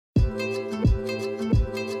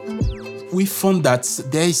we found that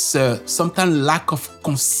there is sometimes lack of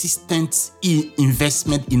consistent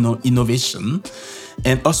investment in innovation,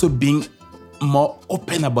 and also being more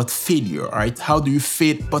open about failure, right? How do you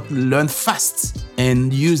fail but learn fast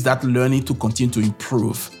and use that learning to continue to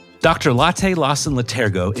improve? Dr. Laté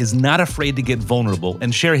Lawson-Lartego is not afraid to get vulnerable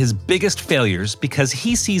and share his biggest failures because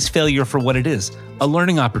he sees failure for what it is, a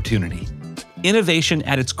learning opportunity. Innovation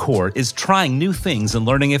at its core is trying new things and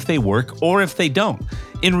learning if they work or if they don't.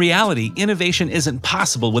 In reality, innovation isn't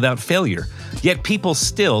possible without failure, yet people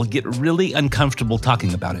still get really uncomfortable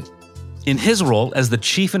talking about it. In his role as the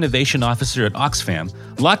Chief Innovation Officer at Oxfam,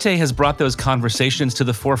 Laté has brought those conversations to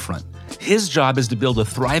the forefront. His job is to build a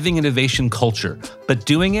thriving innovation culture, but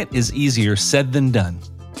doing it is easier said than done.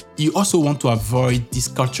 You also want to avoid this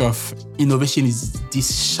culture of innovation is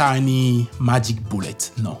this shiny magic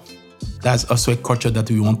bullet. No. That's also a culture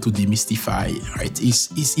that we want to demystify, right?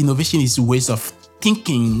 Is innovation is ways of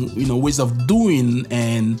thinking, ways of doing,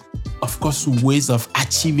 and of course, ways of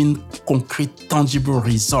achieving concrete, tangible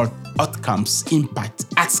result, outcomes, impact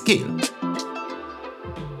at scale.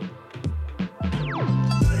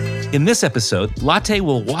 In this episode, Laté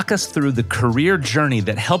will walk us through the career journey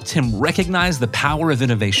that helped him recognize the power of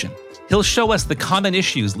innovation. He'll show us the common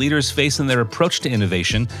issues leaders face in their approach to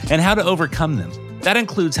innovation and how to overcome them. That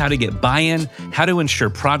includes how to get buy-in, how to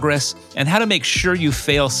ensure progress, and how to make sure you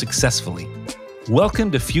fail successfully.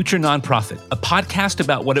 Welcome to Future Nonprofit, a podcast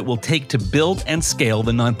about what it will take to build and scale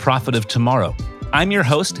the nonprofit of tomorrow. I'm your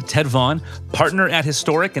host, Ted Vaughn, partner at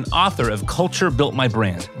Historic and author of Culture Built My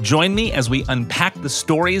Brand. Join me as we unpack the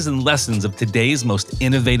stories and lessons of today's most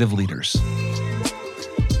innovative leaders.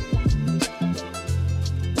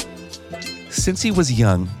 Since he was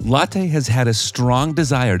young, Laté has had a strong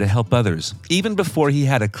desire to help others, even before he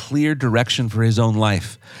had a clear direction for his own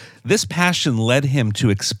life. This passion led him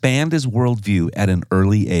to expand his worldview at an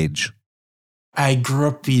early age. I grew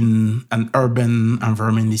up in an urban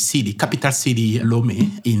environment in the city, capital city,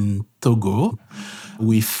 Lomé, in Togo,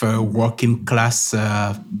 with working class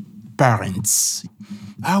parents.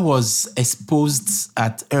 I was exposed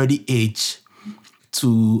at early age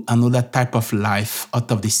to another type of life out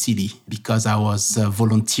of the city because I was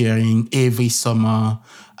volunteering every summer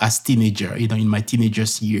as teenager, in my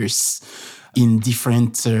teenagers years in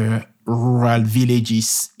different rural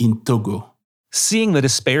villages in Togo. Seeing the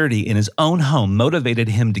disparity in his own home motivated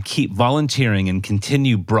him to keep volunteering and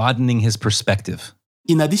continue broadening his perspective.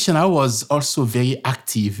 In addition, I was also very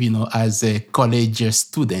active, as a college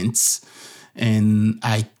student, and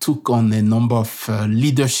I took on a number of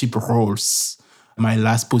leadership roles. My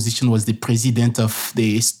last position was the president of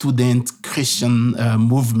the Student Christian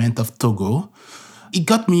Movement of Togo. It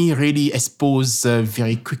got me really exposed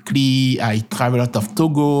very quickly. I traveled out of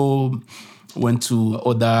Togo, went to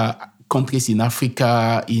other countries in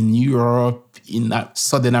Africa, in Europe, in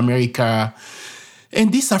Southern America.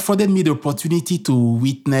 And this afforded me the opportunity to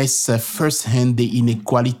witness firsthand the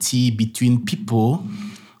inequality between people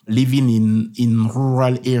living in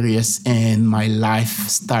rural areas and my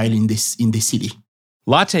lifestyle in the city.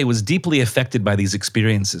 Laté was deeply affected by these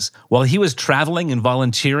experiences. While he was traveling and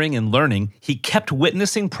volunteering and learning, he kept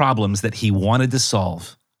witnessing problems that he wanted to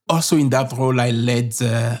solve. Also in that role, I led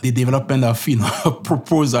the development of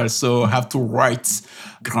proposals. So I have to write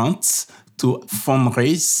grants to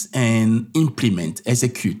fundraise and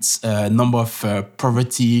execute a number of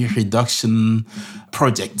poverty reduction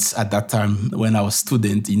projects at that time when I was a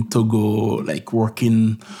student in Togo, like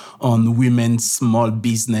working on women's small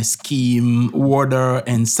business scheme, water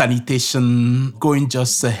and sanitation,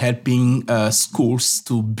 helping schools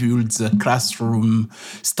to build a classroom,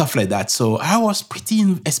 stuff like that. So I was pretty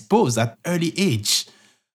exposed at early age.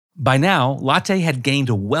 By now, Laté had gained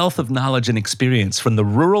a wealth of knowledge and experience from the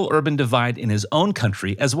rural-urban divide in his own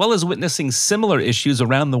country, as well as witnessing similar issues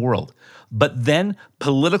around the world. But then,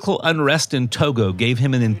 political unrest in Togo gave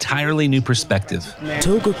him an entirely new perspective.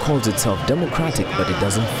 Togo calls itself democratic, but it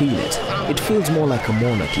doesn't feel it. It feels more like a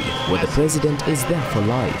monarchy, where the president is there for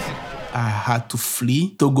life. I had to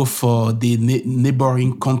flee Togo for the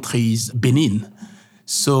neighboring countries, Benin.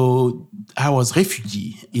 So I was a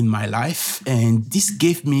refugee in my life, and this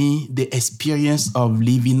gave me the experience of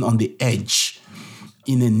living on the edge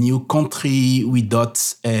in a new country without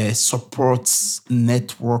a support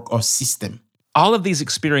network or system. All of these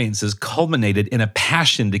experiences culminated in a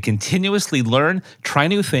passion to continuously learn, try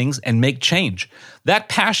new things, and make change. That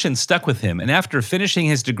passion stuck with him, and after finishing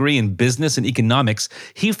his degree in business and economics,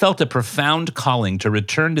 he felt a profound calling to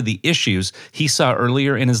return to the issues he saw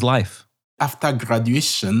earlier in his life. After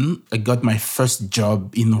graduation, I got my first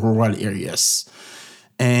job in rural areas.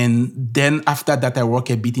 And then after that, I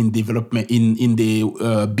worked a bit in development in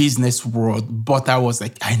the business world. But I was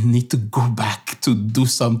like, I need to go back to do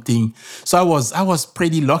something. So I was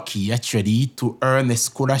pretty lucky actually to earn a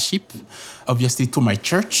scholarship, obviously to my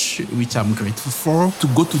church, which I'm grateful for, to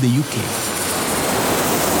go to the UK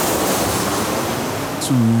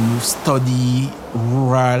to study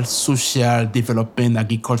rural, social development,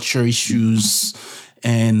 agriculture issues.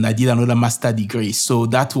 And I did another master degree. So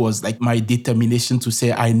that was like my determination to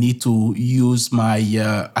say I need to use my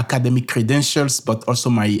academic credentials, but also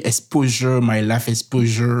my exposure, my life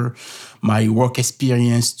exposure, my work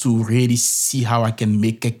experience to really see how I can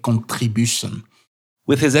make a contribution.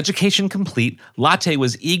 With his education complete, Laté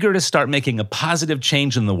was eager to start making a positive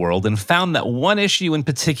change in the world and found that one issue in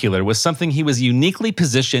particular was something he was uniquely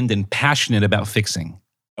positioned and passionate about fixing.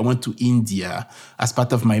 I went to India as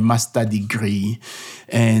part of my master degree,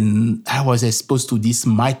 and I was exposed to this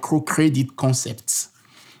microcredit concept,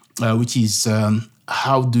 which is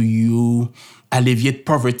how do you alleviate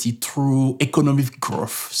poverty through economic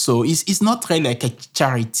growth. So it's not really like a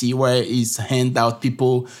charity where it's hand out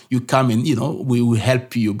people, you come and, we will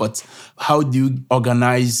help you. But how do you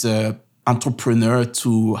organize entrepreneur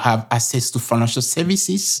to have access to financial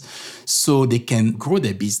services so they can grow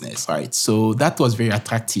their business, right? So that was very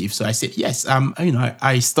attractive. So I said, yes,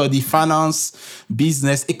 I study finance,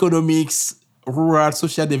 business, economics, rural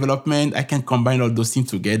social development. I can combine all those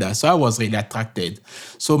things together. So I was really attracted.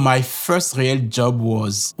 So my first real job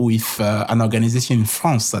was with an organization in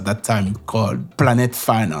France at that time called Planet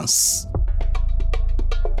Finance.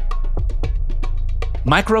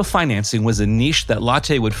 Microfinancing was a niche that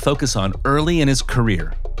Laté would focus on early in his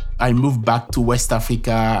career. I moved back to West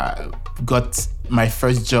Africa, got my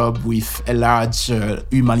first job with a large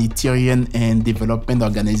humanitarian and development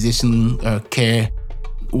organization, CARE.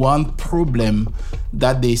 One problem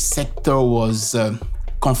that the sector was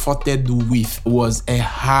confronted with was a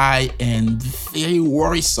high and very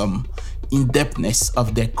worrisome indebtedness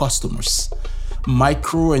of their customers.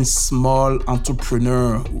 Micro and small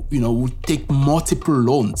entrepreneur, would take multiple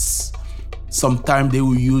loans. Sometimes they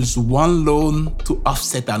will use one loan to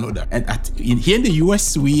offset another. And here in the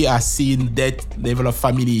US, we are seeing that level of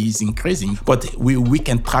family is increasing, but we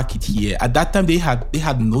can track it here. At that time, they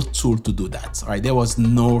had no tool to do that. Right? There was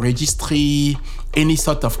no registry, any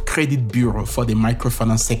sort of credit bureau for the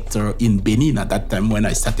microfinance sector in Benin at that time when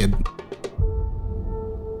I started.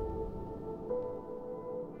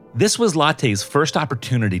 This was Laté's first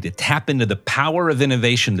opportunity to tap into the power of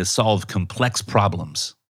innovation to solve complex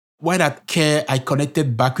problems. While at CARE, I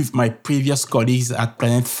connected back with my previous colleagues at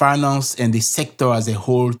Planet Finance and the sector as a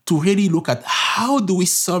whole to really look at how do we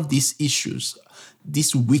solve these issues,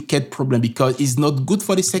 this wicked problem, because it's not good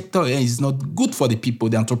for the sector and it's not good for the people,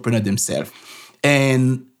 the entrepreneur themselves.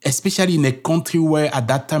 And especially in a country where at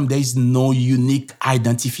that time there is no unique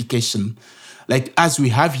identification. Like as we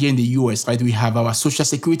have here in the US, right? We have our social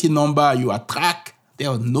security number, you are tracked. There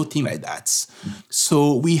was nothing like that.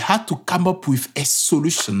 So we had to come up with a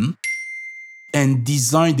solution and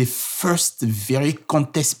design the first very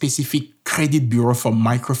context-specific credit bureau for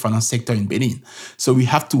microfinance sector in Benin. So we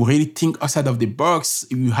have to really think outside of the box.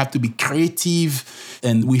 We have to be creative.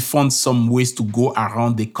 And we found some ways to go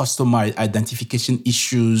around the customer identification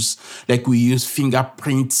issues. Like we use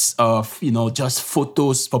fingerprints of, just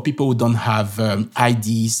photos for people who don't have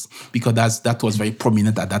IDs, because that was very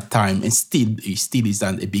prominent at that time. And it still is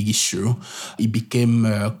a big issue. It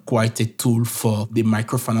became quite a tool for the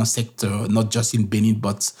microfinance sector, not just in Benin,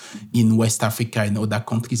 but in West Africa and other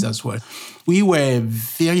countries as well. We were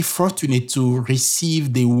very fortunate to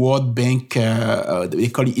receive the World Bank, they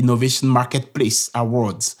call it Innovation Marketplace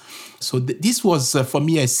Awards. So this was, for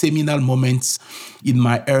me, a seminal moment in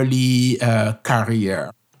my early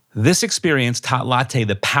career. This experience taught Laté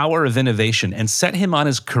the power of innovation and set him on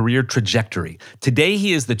his career trajectory. Today,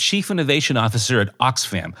 he is the Chief Innovation Officer at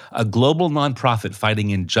Oxfam, a global nonprofit fighting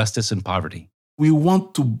injustice and poverty. We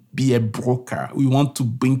want to be a broker. We want to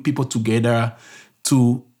bring people together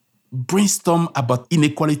to brainstorm about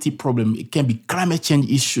inequality problem. It can be climate change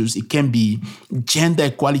issues. It can be gender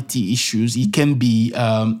equality issues. It can be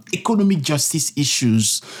economic justice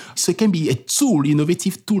issues. So it can be a tool,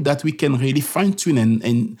 innovative tool that we can really fine tune.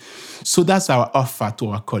 And so that's our offer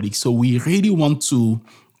to our colleagues. So we really want to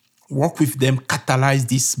work with them, catalyze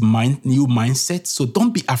this new mindset. So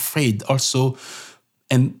don't be afraid also,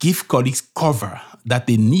 and give colleagues cover that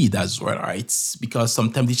they need as well, right? Because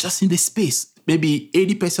sometimes they just need the space. Maybe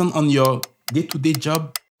 80% on your day-to-day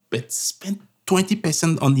job, but spend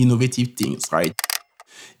 20% on innovative things, right?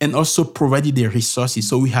 And also provided the resources.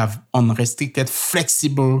 So we have unrestricted,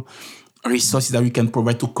 flexible resources that we can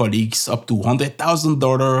provide to colleagues, up to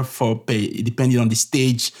 $100,000 for pay, depending on the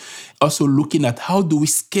stage. Also looking at how do we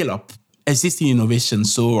scale up existing innovation.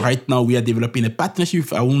 So right now we are developing a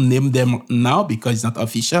partnership. I won't name them now because it's not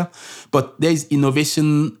official, but there is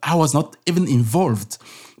innovation. I was not even involved,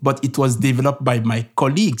 but it was developed by my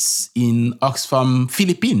colleagues in Oxfam,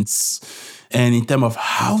 Philippines. And in terms of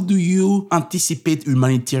how do you anticipate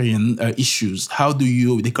humanitarian issues? How do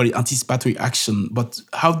you, they call it anticipatory action, but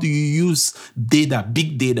how do you use data,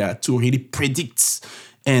 big data, to really predict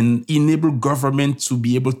and enable government to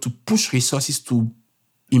be able to push resources to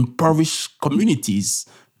impoverished communities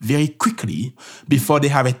very quickly before they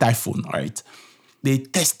have a typhoon, right? They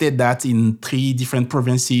tested that in 3 different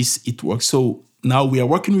provinces. It works. So now we are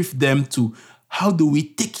working with them to how do we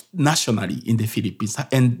take it nationally in the Philippines?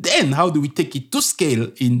 And then how do we take it to scale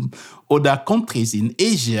in other countries in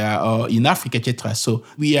Asia or in Africa, etc. So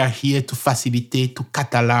we are here to facilitate, to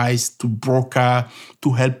catalyze, to broker,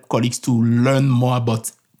 to help colleagues to learn more about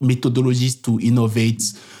methodologies to innovate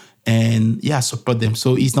and support them.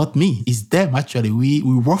 So it's not me, it's them actually. We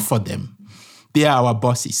work for them. They are our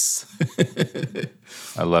bosses.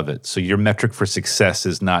 I love it. So your metric for success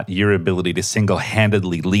is not your ability to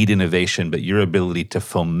single-handedly lead innovation, but your ability to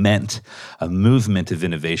foment a movement of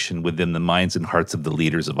innovation within the minds and hearts of the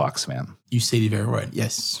leaders of Oxfam. You said it very well,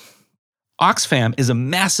 yes. Oxfam is a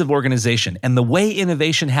massive organization, and the way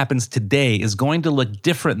innovation happens today is going to look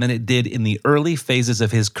different than it did in the early phases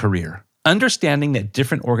of his career. Understanding that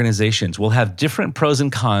different organizations will have different pros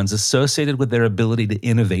and cons associated with their ability to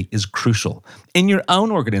innovate is crucial. In your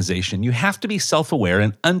own organization, you have to be self-aware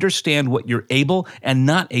and understand what you're able and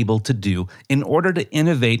not able to do in order to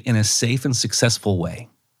innovate in a safe and successful way.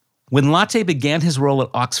 When Laté began his role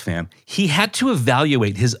at Oxfam, he had to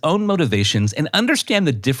evaluate his own motivations and understand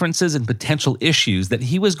the differences and potential issues that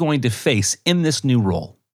he was going to face in this new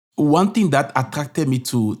role. One thing that attracted me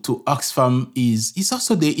to Oxfam is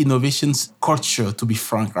also the innovations culture, to be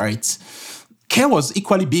frank, right? Care was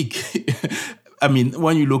equally big. I mean,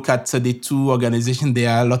 when you look at the 2 organizations, there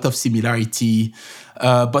are a lot of similarity,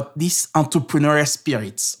 but this entrepreneurial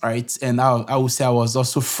spirit, right? And I would say I was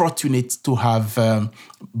also fortunate to have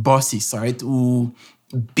bosses, right, who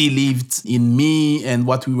believed in me and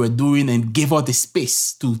what we were doing and gave us the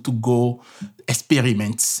space to go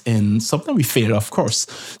experiment. And sometimes we fail, of course.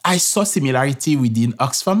 I saw similarity within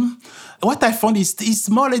Oxfam. What I found is it's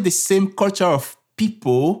more or less the same culture of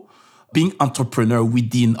people being entrepreneur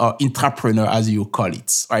within, or intrapreneur as you call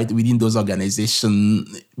it, right? Within those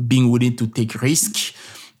organizations, being willing to take risk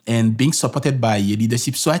and being supported by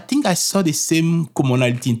leadership. So I think I saw the same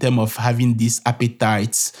commonality in terms of having this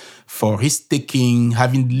appetite for risk-taking,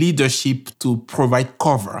 having leadership to provide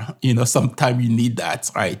cover. Sometimes you need that,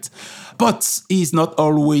 right? But it's not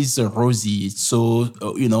always rosy. So,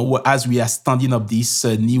 as we are standing up this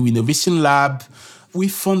new innovation lab, we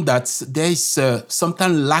found that there is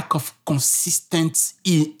sometimes lack of consistent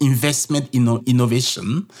investment in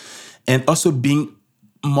innovation, and also being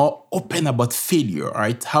more open about failure,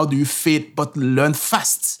 right? How do you fail but learn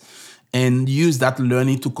fast and use that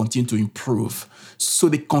learning to continue to improve? So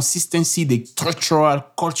the consistency, the structural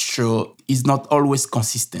culture is not always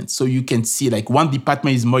consistent. So you can see like one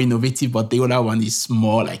department is more innovative, but the other one is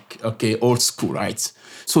more like, old school, right?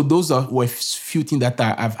 So those were a few things that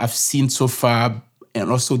I've seen so far,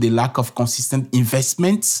 and also the lack of consistent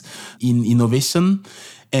investments in innovation.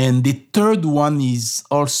 And the third one is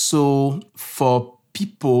also for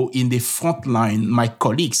people in the front line, my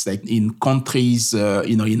colleagues, like in countries,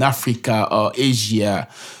 in Africa or Asia,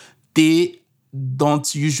 they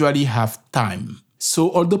don't usually have time. So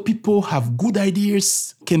although people have good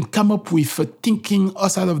ideas, can come up with thinking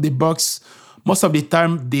outside of the box, most of the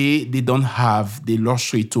time they don't have the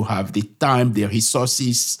luxury to have the time, the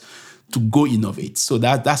resources to go innovate. So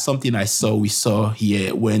that's something we saw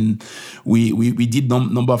here when we did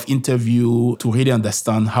number of interviews to really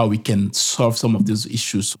understand how we can solve some of those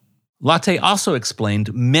issues. Laté also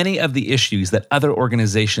explained many of the issues that other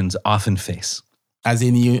organizations often face. As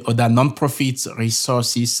any other nonprofits,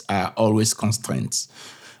 resources are always constraints.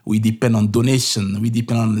 We depend on donation. We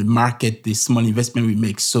depend on the market, the small investment we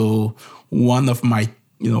make. So one of my,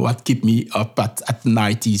 what keep me up at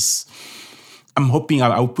night is, I'm hoping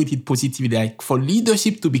I'll put it positively, like for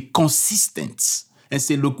leadership to be consistent and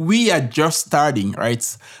say, look, we are just starting,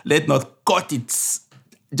 right? Let's not cut it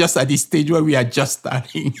just at this stage where we are just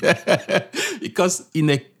starting. Because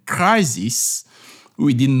in a crisis,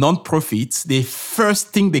 within nonprofits, the first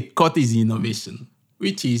thing they cut is innovation,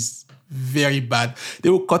 which is very bad. They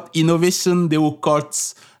will cut innovation, they will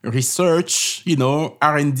cut research,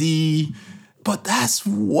 R&D, But that's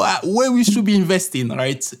where we should be investing,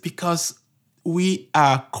 right? Because we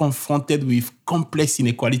are confronted with complex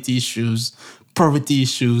inequality issues, poverty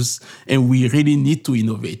issues, and we really need to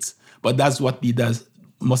innovate. But that's what leaders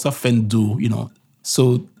most often do,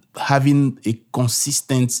 So having a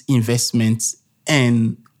consistent investment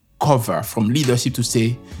and cover from leadership to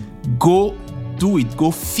say, go do it,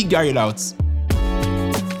 go figure it out.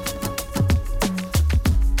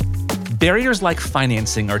 Barriers like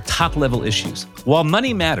financing are top-level issues. While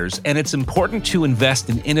money matters and it's important to invest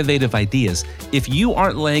in innovative ideas, if you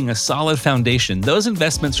aren't laying a solid foundation, those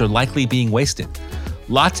investments are likely being wasted.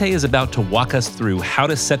 Laté is about to walk us through how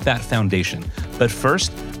to set that foundation. But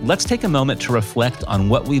first, let's take a moment to reflect on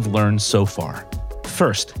what we've learned so far.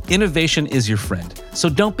 First, innovation is your friend, so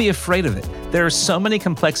don't be afraid of it. There are so many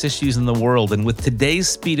complex issues in the world, and with today's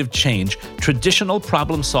speed of change, traditional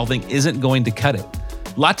problem solving isn't going to cut it.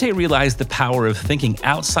 Laté realized the power of thinking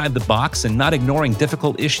outside the box and not ignoring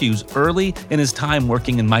difficult issues early in his time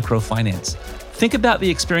working in microfinance. Think about the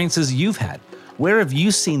experiences you've had. Where have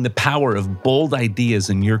you seen the power of bold ideas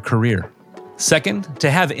in your career? Second,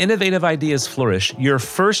 to have innovative ideas flourish, your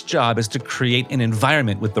first job is to create an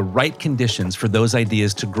environment with the right conditions for those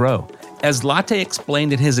ideas to grow. As Laté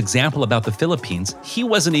explained in his example about the Philippines, he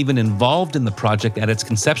wasn't even involved in the project at its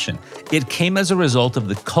conception. It came as a result of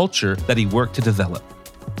the culture that he worked to develop.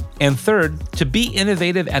 And third, to be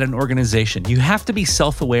innovative at an organization, you have to be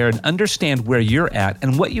self-aware and understand where you're at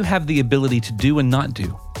and what you have the ability to do and not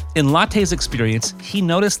do. In Laté's experience, he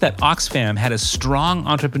noticed that Oxfam had a strong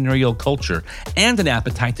entrepreneurial culture and an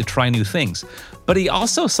appetite to try new things. But he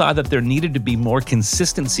also saw that there needed to be more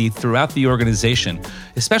consistency throughout the organization,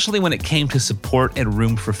 especially when it came to support and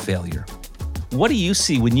room for failure. What do you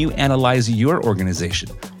see when you analyze your organization?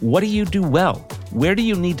 What do you do well? Where do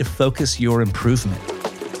you need to focus your improvement?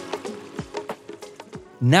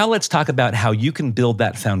 Now let's talk about how you can build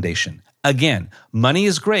that foundation. Again, money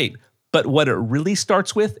is great, but what it really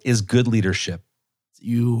starts with is good leadership.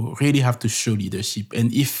 You really have to show leadership.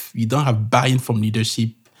 And if you don't have buy-in from leadership,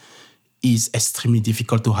 it's extremely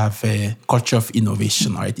difficult to have a culture of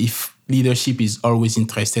innovation, right? If leadership is always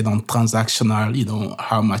interested on transactional,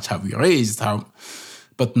 how much have we raised,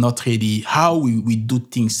 but not really how we do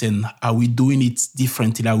things and are we doing it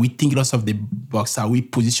differently? Are we thinking outside of the box? Are we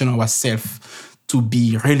positioning ourselves to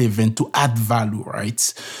be relevant, to add value, right?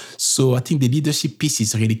 So I think the leadership piece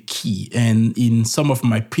is really key. And in some of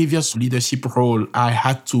my previous leadership role, I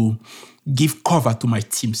had to give cover to my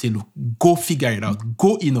team, say, look, go figure it out,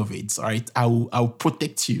 go innovate, right? I'll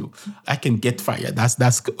protect you. I can get fired,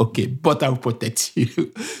 that's okay, but I'll protect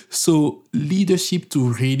you. So leadership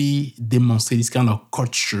to really demonstrate this kind of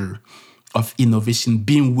culture of innovation,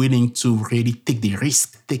 being willing to really take the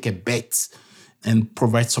risk, take a bet, and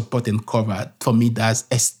provide support and cover, for me, that's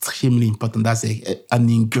extremely important. That's an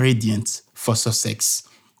ingredient for success.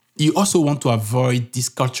 You also want to avoid this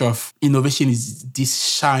culture of innovation is this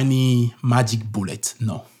shiny magic bullet.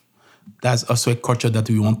 No. That's also a culture that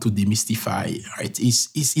we want to demystify, right? Is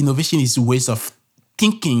innovation is ways of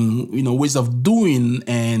thinking, ways of doing,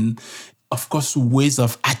 and of course, ways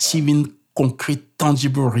of achieving concrete,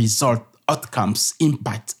 tangible result, outcomes,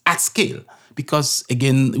 impact at scale. Because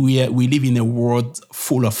again, we live in a world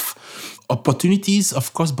full of opportunities,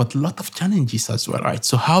 of course, but a lot of challenges as well, right?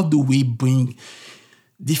 So how do we bring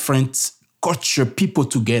different culture people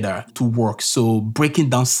together to work? So breaking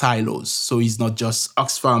down silos. So it's not just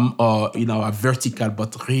Oxfam or, a vertical,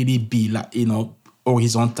 but really be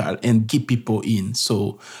horizontal and keep people in.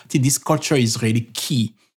 So I think this culture is really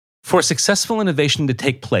key. For successful innovation to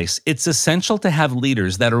take place, it's essential to have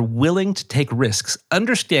leaders that are willing to take risks,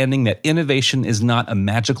 understanding that innovation is not a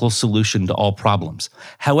magical solution to all problems.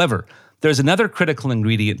 However, there's another critical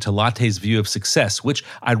ingredient to Laté's view of success, which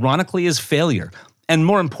ironically is failure, and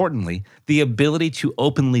more importantly, the ability to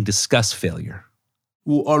openly discuss failure.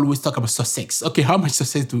 We always talk about success. Okay, how much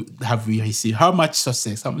success have we received? How much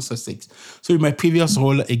success? So in my previous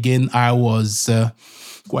role, again, I was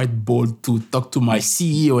quite bold to talk to my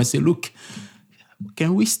CEO and say, look,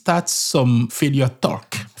 can we start some failure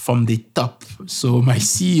talk from the top? So my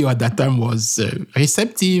CEO at that time was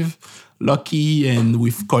receptive, lucky, and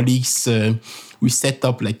with colleagues, we set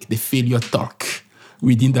up like the failure talk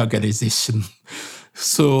within the organization.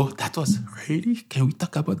 So that was really, can we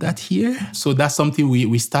talk about that here? So that's something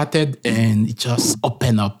we started, and it just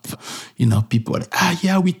opened up, people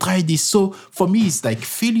like, we tried this. So for me, it's like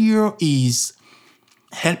failure is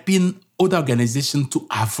helping other organizations to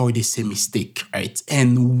avoid the same mistake, right?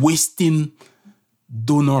 And wasting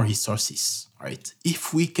donor resources, right?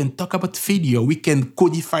 If we can talk about failure, we can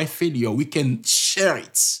codify failure, we can share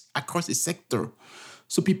it across the sector.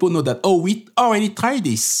 So people know that, oh, we already tried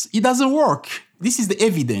this. It doesn't work. This is the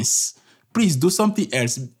evidence. Please do something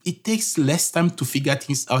else. It takes less time to figure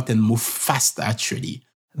things out and move faster, actually.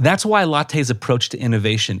 That's why Laté's approach to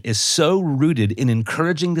innovation is so rooted in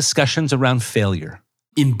encouraging discussions around failure.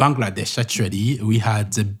 In Bangladesh, actually, we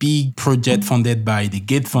had a big project funded by the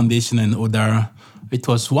Gates Foundation and other. It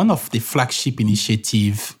was one of the flagship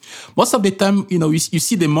initiatives. Most of the time, you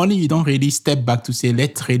see the money, you don't really step back to say,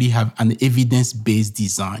 let's really have an evidence-based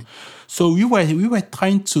design. So we were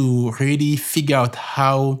trying to really figure out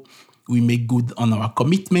how we make good on our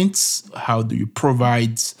commitments. How do you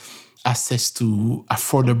provide access to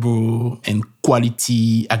affordable and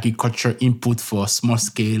quality agriculture input for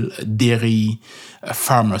small-scale dairy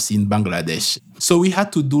farmers in Bangladesh? So we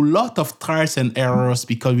had to do a lot of trials and errors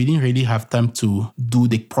because we didn't really have time to do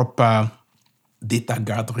the proper data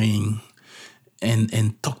gathering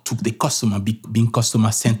and talk to the customer, being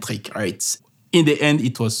customer-centric, right? In the end,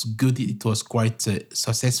 it was good. It was quite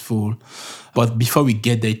successful. But before we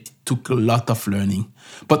get there, it took a lot of learning.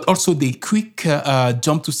 But also the quick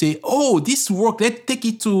jump to say, oh, this worked. Let's take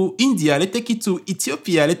it to India. Let's take it to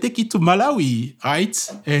Ethiopia. Let's take it to Malawi,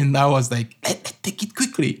 right? And I was like, let's take it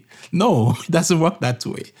quickly. No, it doesn't work that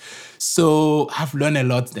way. So I've learned a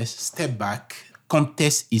lot. Let's step back.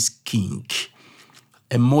 Context is king.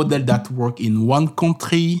 A model that works in one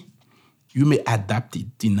country, you may adapt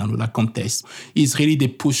it in another context. It's really the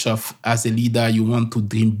push of, as a leader, you want to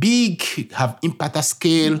dream big, have impact at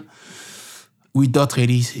scale, without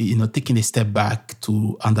really, taking a step back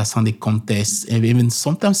to understand the context. And even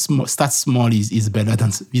sometimes start small is better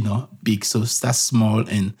than, big. So start small.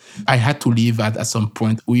 And I had to leave at some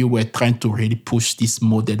point. We were trying to really push this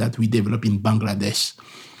model that we developed in Bangladesh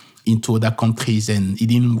into other countries, and it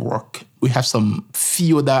didn't work. We have some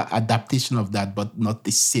few other adaptation of that, but not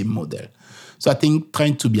the same model. So I think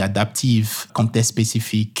trying to be adaptive,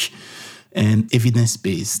 context-specific, and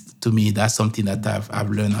evidence-based, to me, that's something that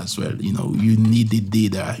I've learned as well. You need the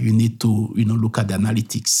data. You need to, look at the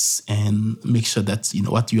analytics and make sure that,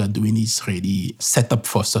 what you are doing is really set up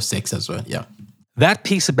for success as well. Yeah. That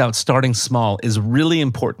piece about starting small is really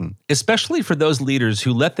important, especially for those leaders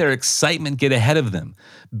who let their excitement get ahead of them.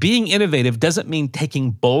 Being innovative doesn't mean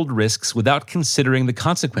taking bold risks without considering the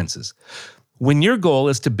consequences. When your goal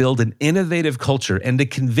is to build an innovative culture and to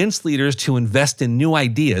convince leaders to invest in new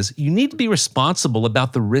ideas, you need to be responsible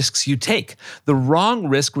about the risks you take. The wrong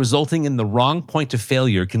risk resulting in the wrong point of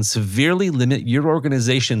failure can severely limit your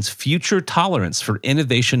organization's future tolerance for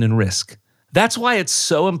innovation and risk. That's why it's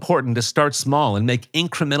so important to start small and make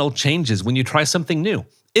incremental changes when you try something new.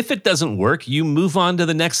 If it doesn't work, you move on to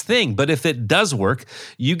the next thing. But if it does work,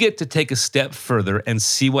 you get to take a step further and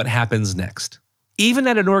see what happens next. Even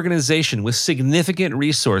at an organization with significant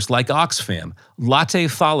resource like Oxfam,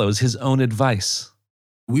 Laté follows his own advice.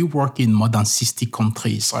 We work in more than 60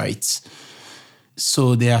 countries, right?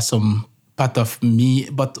 So there are some part of me,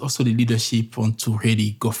 but also the leadership want to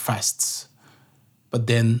really go fast. But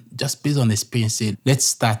then just based on experience, say, let's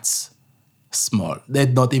start small.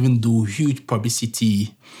 Let's not even do huge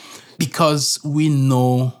publicity because we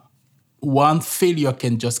know one failure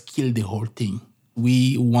can just kill the whole thing.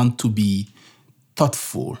 We want to be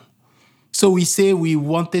thoughtful. So we say we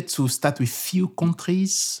wanted to start with few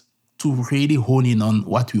countries to really hone in on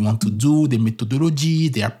what we want to do, the methodology,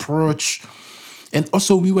 the approach. And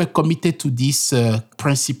also we were committed to this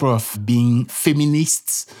principle of being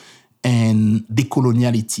feminists and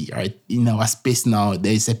decoloniality, right? In our space now,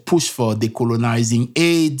 there is a push for decolonizing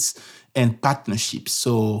aids and partnerships.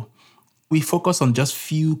 So we focus on just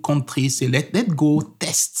few countries. Say, let's go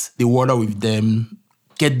test the water with them,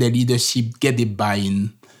 get the leadership, get the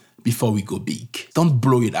buy-in before we go big. Don't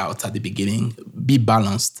blow it out at the beginning. Be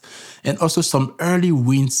balanced. And also some early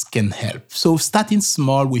wins can help. So starting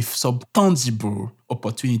small with some tangible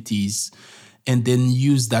opportunities and then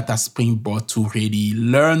use that as springboard to really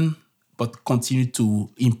learn but continue to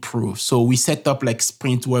improve. So we set up like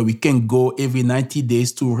sprint where we can go every 90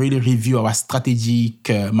 days to really review our strategic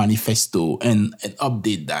manifesto and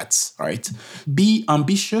update that, right? Be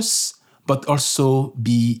ambitious, but also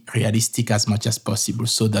be realistic as much as possible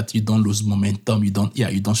so that you don't lose momentum. You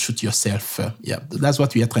don't shoot yourself. That's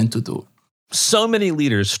what we are trying to do. So many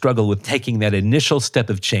leaders struggle with taking that initial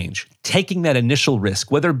step of change, taking that initial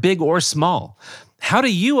risk, whether big or small. How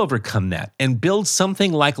do you overcome that and build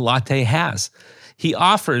something like Laté has? He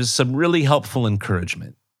offers some really helpful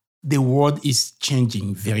encouragement. The world is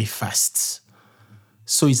changing very fast.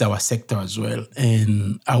 So is our sector as well.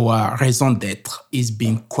 And our raison d'être is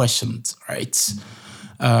being questioned, right?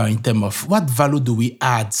 In terms of what value do we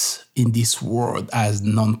add in this world as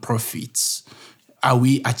non-profits? are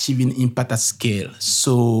we achieving impact at scale?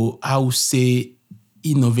 So I would say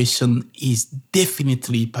innovation is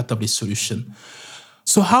definitely part of the solution.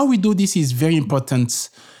 So how we do this is very important,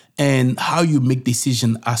 and how you make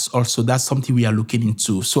decisions as also, that's something we are looking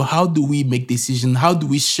into. So how do we make decisions? How do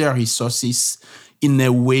we share resources in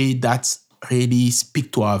a way that really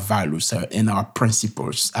speak to our values and our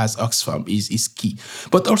principles as Oxfam is key.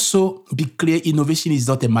 But also be clear, innovation is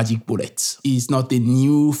not a magic bullet. It's not a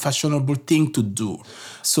new fashionable thing to do.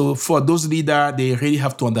 So for those leaders, they really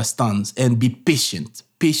have to understand and be patient,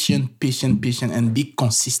 and be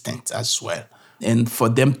consistent as well. And for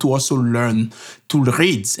them to also learn to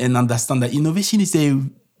read and understand that innovation is a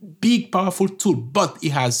big, powerful tool, but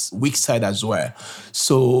it has weak side as well.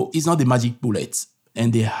 So it's not a magic bullet.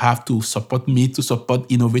 And they have to support me to support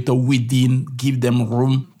innovator within, give them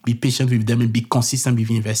room, be patient with them, and be consistent with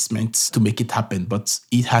investments to make it happen. But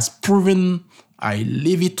it has proven, I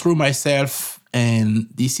live it through myself, and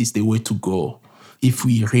this is the way to go if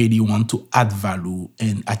we really want to add value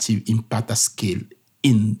and achieve impact at scale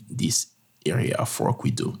in this area of work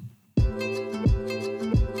we do.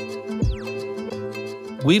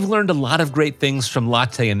 We've learned a lot of great things from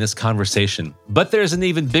Laté in this conversation, but there's an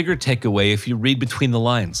even bigger takeaway if you read between the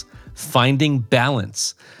lines: finding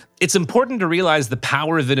balance. It's important to realize the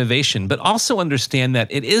power of innovation, but also understand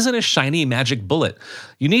that it isn't a shiny magic bullet.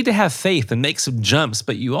 You need to have faith and make some jumps,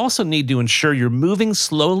 but you also need to ensure you're moving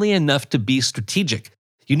slowly enough to be strategic.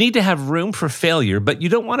 You need to have room for failure, but you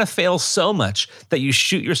don't want to fail so much that you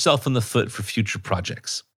shoot yourself in the foot for future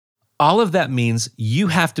projects. All of that means you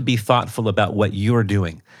have to be thoughtful about what you're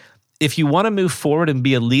doing. If you want to move forward and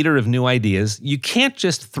be a leader of new ideas, you can't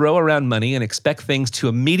just throw around money and expect things to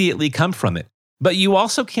immediately come from it. But you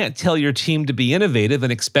also can't tell your team to be innovative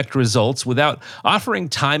and expect results without offering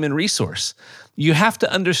time and resource. You have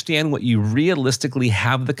to understand what you realistically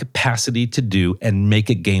have the capacity to do and make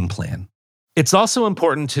a game plan. It's also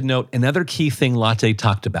important to note another key thing Laté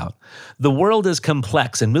talked about. The world is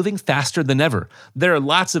complex and moving faster than ever. There are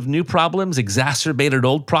lots of new problems, exacerbated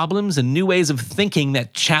old problems, and new ways of thinking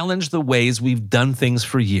that challenge the ways we've done things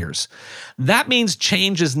for years. That means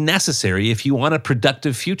change is necessary if you want a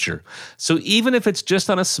productive future. So even if it's just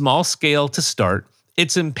on a small scale to start,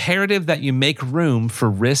 it's imperative that you make room for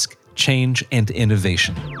risk, change, and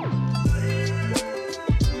innovation.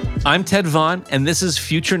 I'm Ted Vaughn, and this is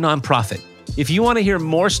Future Nonprofit. If you want to hear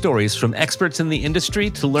more stories from experts in the industry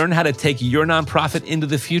to learn how to take your nonprofit into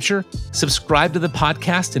the future, subscribe to the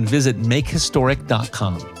podcast and visit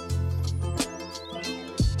makehistoric.com.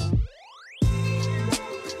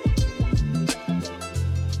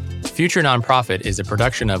 Future Nonprofit is a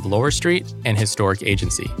production of Lower Street and Historic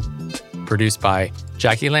Agency. Produced by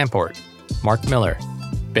Jackie Lamport, Mark Miller,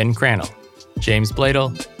 Ben Crannell, James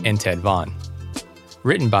Bladel, and Ted Vaughn.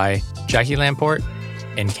 Written by Jackie Lamport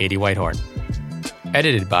and Katie Whitehorn.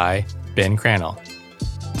 Edited by Ben Crannell.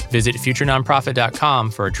 Visit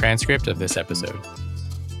futurenonprofit.com for a transcript of this episode.